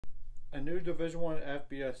A new Division 1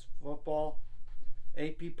 FBS football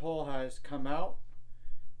AP poll has come out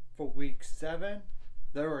for week 7.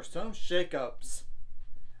 There are some shakeups,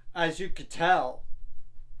 as you could tell,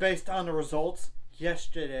 based on the results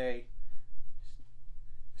yesterday.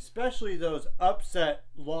 Especially those upset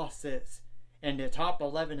losses in the top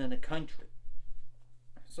 11 in the country.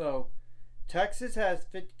 So, Texas has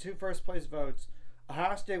 52 first place votes.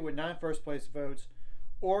 Ohio State with 9 first place votes.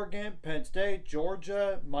 Oregon, Penn State,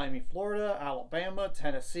 Georgia, Miami, Florida, Alabama,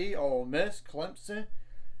 Tennessee, Ole Miss, Clemson.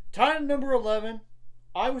 Tied at number 11,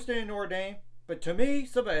 Iowa State and Notre Dame. But to me,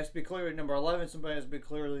 somebody has to be clearly number 11. Somebody has to be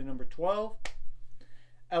clearly number 12.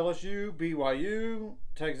 LSU, BYU,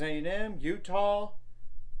 Texas A&M, Utah,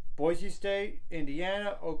 Boise State,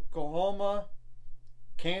 Indiana, Oklahoma,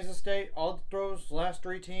 Kansas State. All those last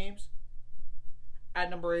 3 teams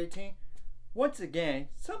at number 18. Once again,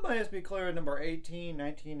 somebody has to be clear at number 18,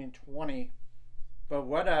 19, and 20. But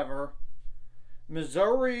whatever.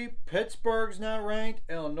 Missouri, Pittsburgh's now ranked.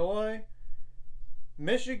 Illinois,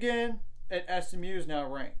 Michigan, and SMU is now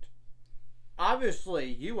ranked.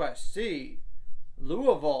 Obviously, USC,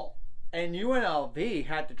 Louisville, and UNLV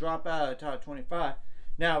had to drop out of the top 25.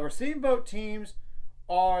 Now, receiving vote teams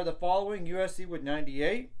are the following: USC with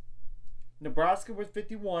 98, Nebraska with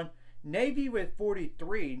 51, Navy with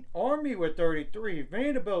 43, Army with 33,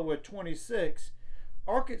 Vanderbilt with 26,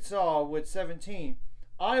 Arkansas with 17,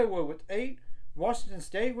 Iowa with 8, Washington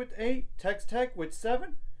State with 8, Texas Tech with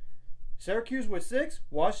 7, Syracuse with 6,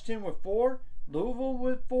 Washington with 4, Louisville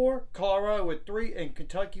with 4, Colorado with 3, and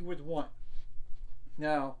Kentucky with 1.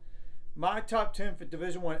 Now, my top 10 for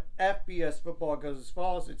Division 1 FBS football goes as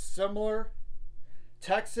follows. It's similar: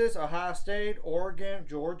 Texas, Ohio State, Oregon,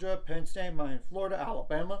 Georgia, Penn State, Miami, Florida,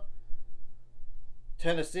 Alabama,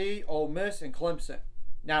 Tennessee, Ole Miss, and Clemson.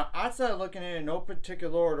 Now, outside of looking at it in no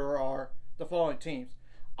particular order are the following teams: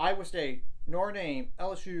 Iowa State, Notre Dame,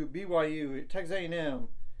 LSU, BYU, Texas A&M,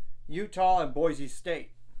 Utah, and Boise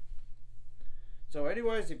State. So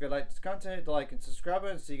anyways, if you like this content, hit the like and subscribe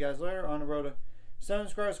button. See you guys later on the road to 7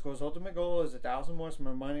 subscribers. Of course, ultimate goal is 1,000 more. Some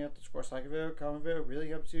more money up. Of course, like a video, comment video. Really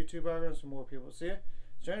helps YouTube algorithm so more people see it.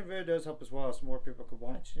 Sharing the video does help as well, so more people can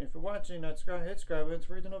watch. And if you're watching, not subscribed, hit subscribe button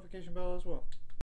to read the notification bell as well.